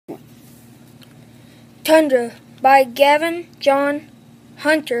Tundra by Gavin, John,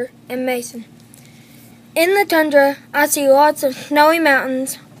 Hunter, and Mason. In the tundra, I see lots of snowy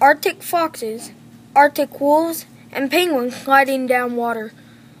mountains, Arctic foxes, Arctic wolves, and penguins sliding down water.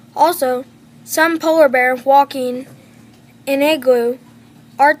 Also, some polar bears walking in igloo,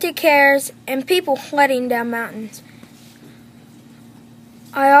 Arctic hares, and people sledding down mountains.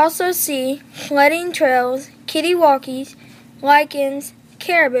 I also see sledding trails, kitty-walkies, lichens,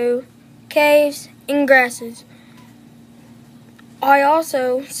 caribou, caves, and grasses. I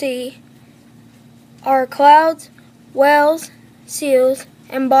also see are clouds, whales, seals,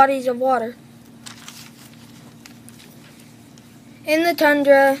 and bodies of water. In the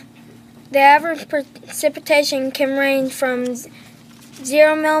tundra, the average precipitation can range from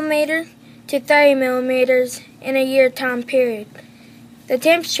 0 millimeters to 30 millimeters in a year time period. The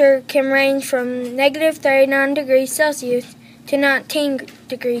temperature can range from negative 39 degrees Celsius to 19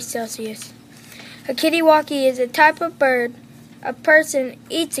 degrees Celsius. A kitty-walkie is a type of bird. A person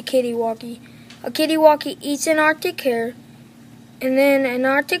eats a kitty-walkie. A kitty-walkie eats an Arctic hare, and then an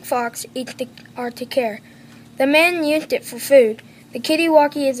Arctic fox eats the Arctic hare. The man used it for food. The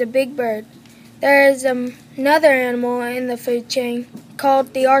kitty-walkie is a big bird. There is another animal in the food chain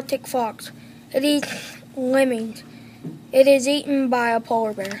called the Arctic fox. It eats lemmings. It is eaten by a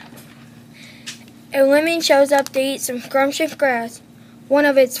polar bear. A lemming shows up to eat some scrumptious grass, one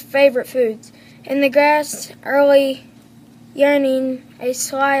of its favorite foods. In the grass, early yearning, a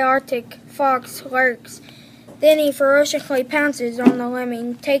sly Arctic fox lurks. Then he ferociously pounces on the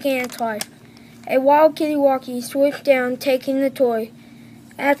lemming, taking its life. A wild kitty-walkie swoops down, taking the toy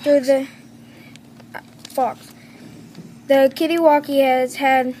after the fox. The kitty-walkie has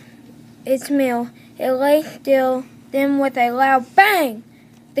had its meal. It lays still, then with a loud bang,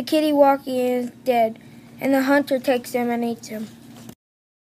 the kitty-walkie is dead, and the hunter takes him and eats him.